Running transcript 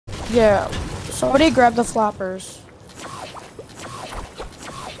Yeah. Somebody grab the floppers.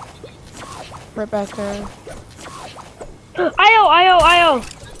 Right back there. IO.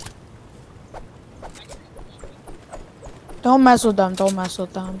 Don't mess with them. Don't mess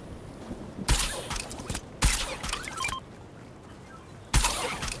with them.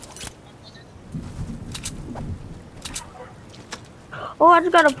 Oh, I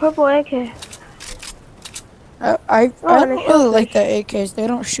just got a purple AK. I Oh, don't and a really like the shellfish. AKs. They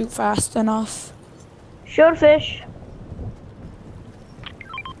don't shoot fast enough. Shellfish.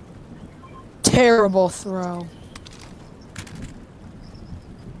 Terrible throw.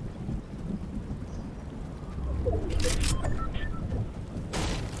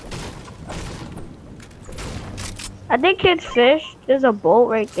 I think kids fish. There's a boat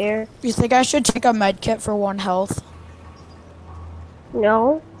right there. You think I should take a med kit for 1 health?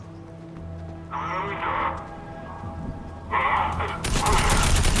 No.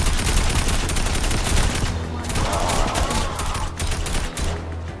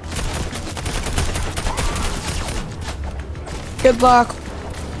 Good luck.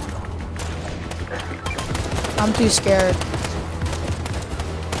 I'm too scared.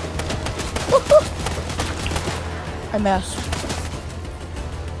 I missed.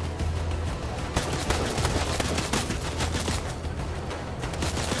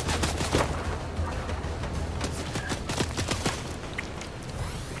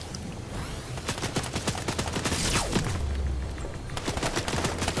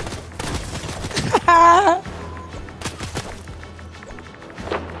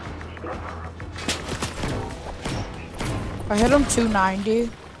 I hit him 290.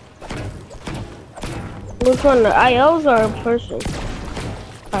 Which one? The IOs or in person?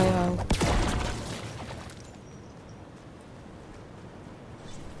 I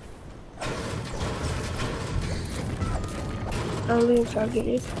I'm being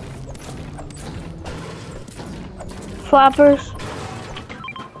targeted. Floppers.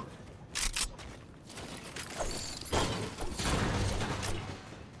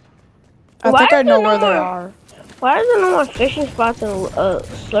 I Why think I is know there where no they more- are. Why is there no more fishing spots and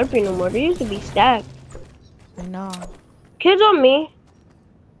Slurpee no more? They used to be stacked. I know. Kids on me.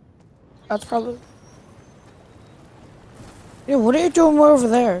 That's probably. Yeah, what are you doing over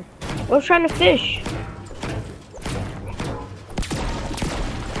there? I was trying to fish.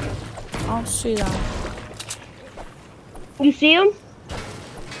 I don't see them. You see them?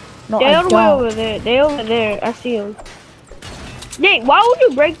 No, They I all the way don't. over there. They over there. I see them. Nick, why would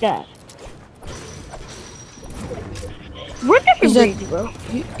you break that? We're different He's a- breeds, bro.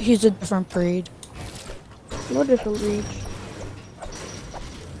 He's a different breed. No different breeds.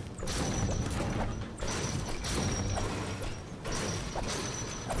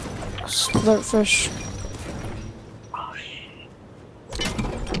 Slurpfish. Oh shit.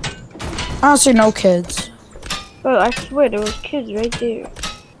 I don't see no kids. Bro, I swear there was kids right there.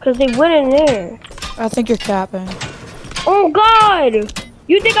 Cause they went in there. I think you're capping. Oh god!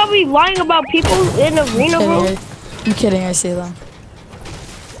 You think I'll be lying about people in the arena, bro? I'm kidding, I see them.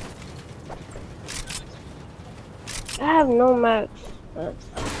 I have no max.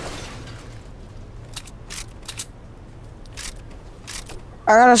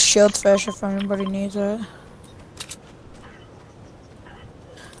 I got a shield fish if anybody needs it.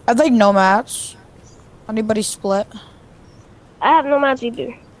 I'd like no mats. Anybody split? I have no max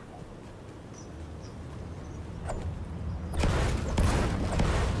either.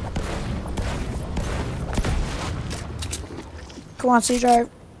 Come on, C-Drive.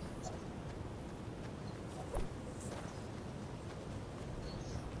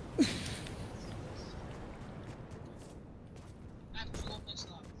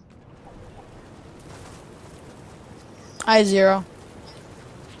 I 0.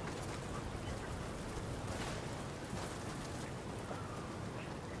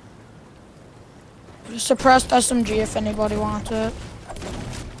 Suppressed SMG if anybody wants it.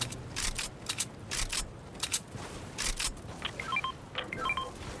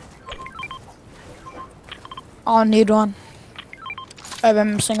 I'll need one. I've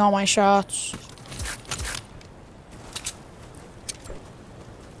been missing all my shots.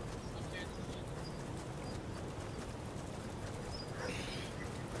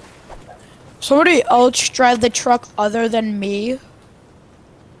 Somebody else drive the truck other than me.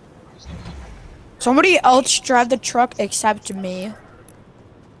 Somebody else drive the truck except me.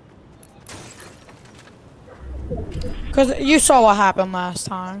 Cause you saw what happened last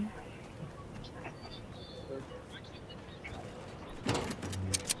time.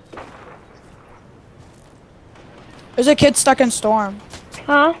 There's a kid stuck in storm.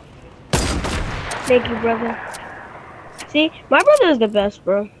 Huh? Thank you, brother. See, my brother is the best,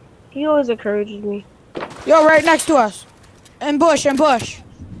 bro. He always encourages me. Yo, right next to us. In bush, in bush.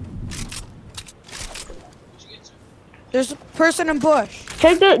 There's a person in bush.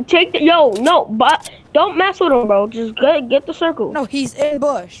 Take the, yo, no, but don't mess with him, bro. Just get the circle. No, he's in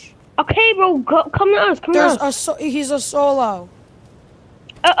bush. Okay, bro, come to us, come to us. He's a solo.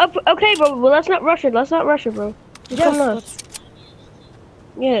 Okay, bro, well, let's not rush it, bro. Just come to us.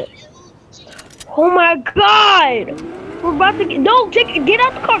 Yeah. Oh my God! We're about to get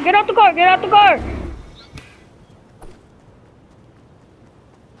out the car, get out the car.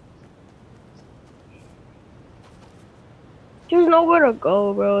 There's nowhere to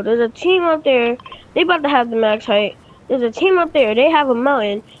go, bro. There's a team up there. They about to have the max height. There's a team up there. They have a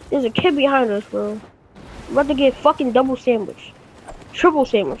mountain. There's a kid behind us, bro. We're about to get fucking double sandwich. Triple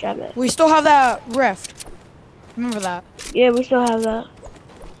sandwich, I meant. We still have that rift. Remember that. Yeah, we still have that.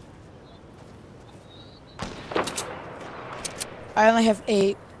 I only have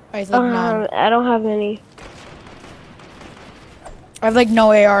 8. I think 9. I don't have any. I have like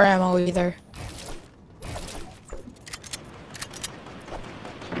no AR ammo either.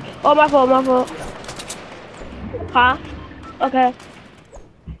 Oh, my fault. Huh? Okay.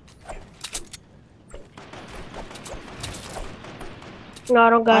 No, I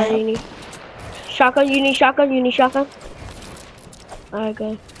don't got any. Shotgun, you need shotgun? Alright,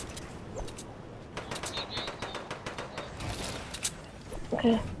 good.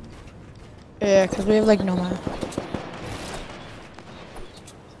 Okay. Yeah, because we have like no mana.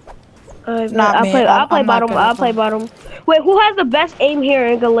 I'll play bottom. Wait, who has the best aim here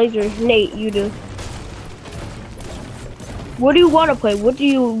in Lasers? Nate, you do. What do you want to play? What do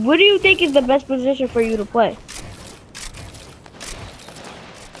you think is the best position for you to play?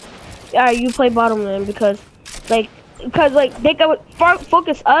 Alright, you play bottom then, because they can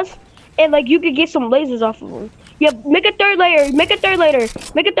focus us, and like you could get some lasers off of them. Yeah, make a third layer.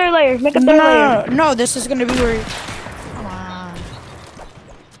 No, this is gonna be where. Come on.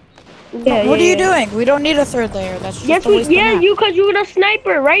 Yeah, what are you doing? We don't need a third layer. That's just because you're the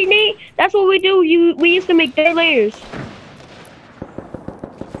sniper, right, Nate? That's what we do. We used to make third layers.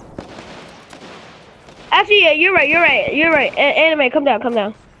 Actually, yeah, you're right. Anime, come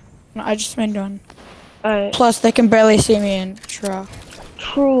down. No, I just made one. Alright. Plus, they can barely see me in Tra.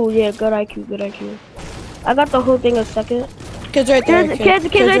 True, yeah, good IQ. I got the whole thing a second. Kids right there. Kids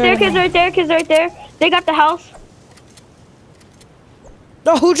right there. They got the house.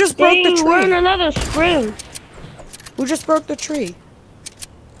 No, who just broke the tree? We're in another sprint. Who just broke the tree?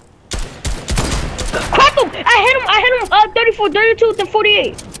 Crack him! I hit him 34, 32 to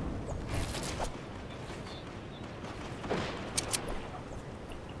 48.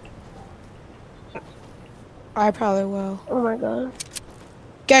 I probably will. Oh my god.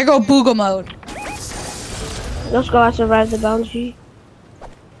 Gotta go booga mode. Let's go, I survived the bounty.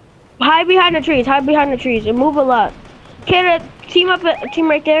 Hide behind the trees, and move a lot. Can a team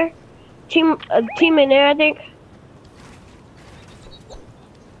right there? Team in there, I think.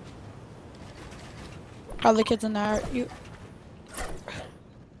 Probably kids in there.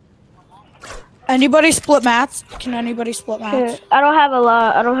 Anybody split mats? Can anybody split mats? Here, I don't have a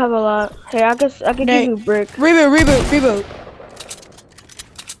lot. Here, I can give you a brick. Reboot.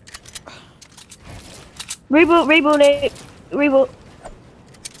 Reboot, Nate. Reboot.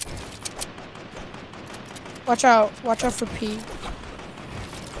 Watch out for P.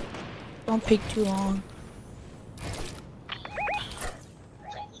 Don't peek too long.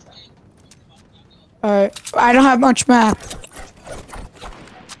 Alright, I don't have much math.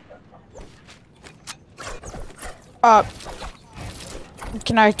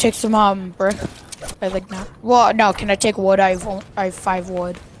 Can I take some brick? I think not. Well, no. Can I take wood? I have 5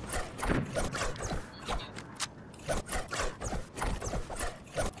 wood.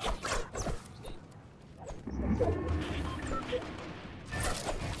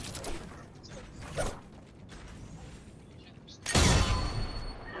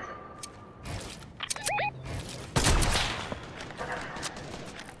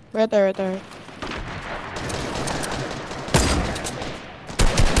 Right there.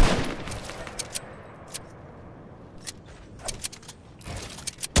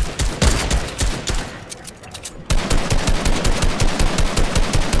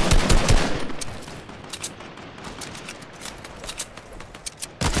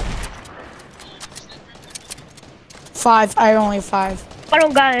 Five. I only have 5. I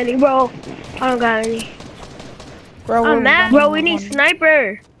don't got any, bro. Bro, I'm mad, bro. We need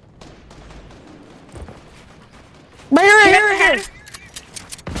sniper. Here.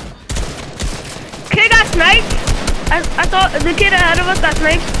 Kid got sniped. I thought the kid ahead of us got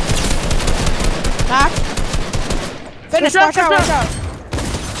sniped. Knock. Finish. Watch out.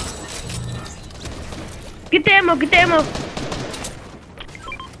 Get the ammo, get the ammo.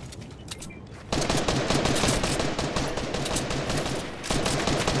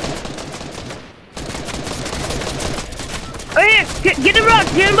 Oh here, get the rock,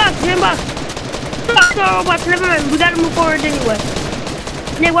 get in box, get in box. Stop, robots, never mind. We gotta move forward anyway.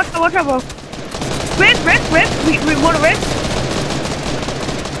 Nick, watch out, bro. Rip. We want to rip?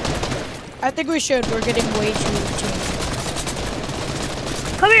 I think we should. We're getting way too team.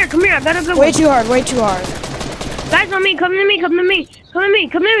 Come here. I got a good way one. too hard. Guys on me, come to me.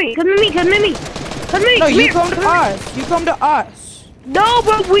 No, you come to us. You come to us. No,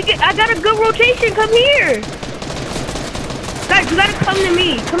 bro, I got a good rotation. Come here. Guys, you gotta come to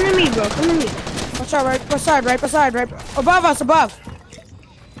me. Come to me, bro. Come to me. Watch out, right beside. Above us, above.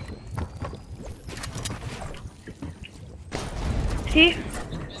 See?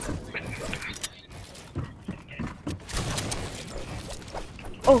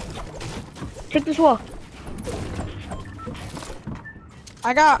 Oh. Take this wall.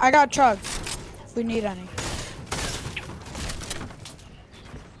 I got chugs. If we need any.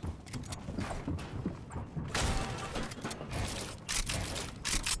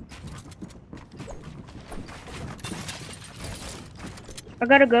 I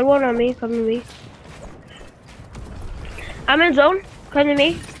got a good one on me. Come to me. I'm in zone. Come to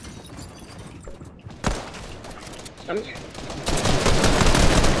me.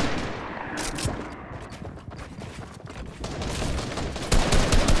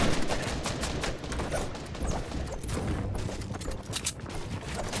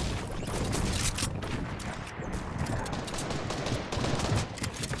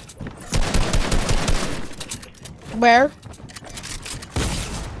 Where?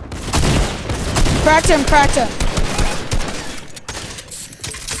 Cracked him.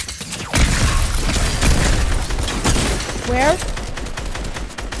 Where?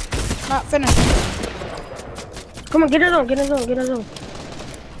 Not finished. Come on, get in zone. Kid's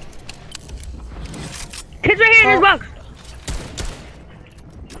right here in this box.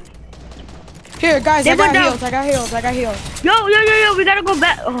 Here, guys, They I got went heals. Yo, we gotta go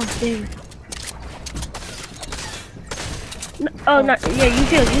back. Oh, dang. No, yeah, you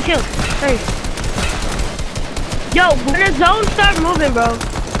shield. Hey. Yo, when the zone start moving, bro,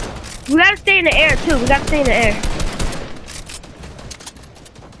 we gotta stay in the air, too.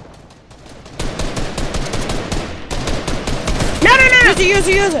 No.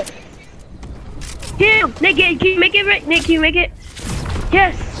 Use it. Here, Nick, can you make it right? Nick, can you make it?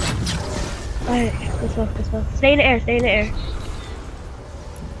 Yes. Alright, let's go. Stay in the air.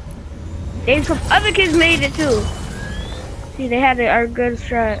 There's some other kids made it, too. See, they had our good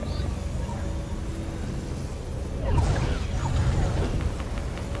strat.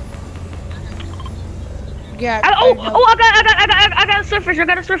 Yeah. I got a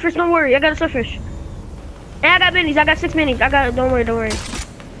surfish. Don't worry, I got a surfish. And I got minis. I got 6 minis. Don't worry.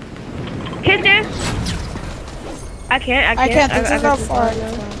 Kid there? I can't. This is how far.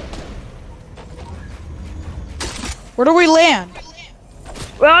 Where do we land?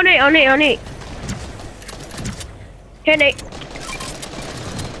 We're on it. Here, Nate.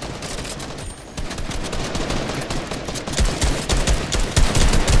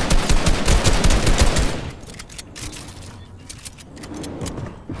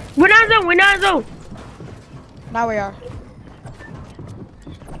 We're not in zone. Now we are.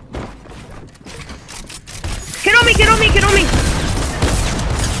 Get on me. Get on me. Get on me.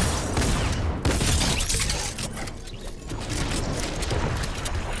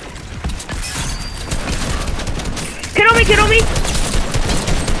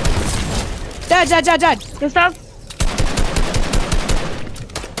 Dead. Good stuff.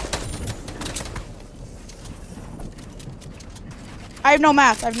 I have no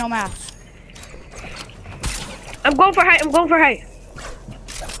math. I'm going for height.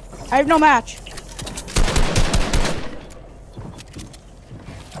 I have no match.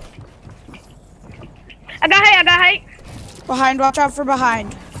 I got height. Behind, watch out for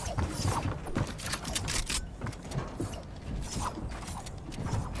behind.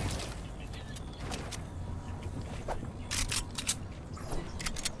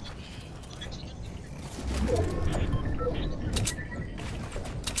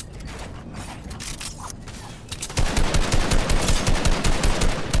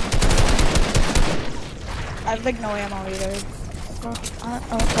 I have like no ammo either.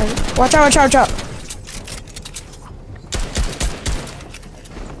 Okay. Watch out.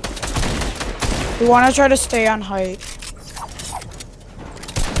 We want to try to stay on height.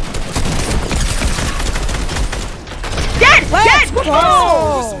 Dead! Let's go!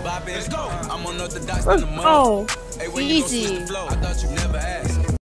 Oh! Easy.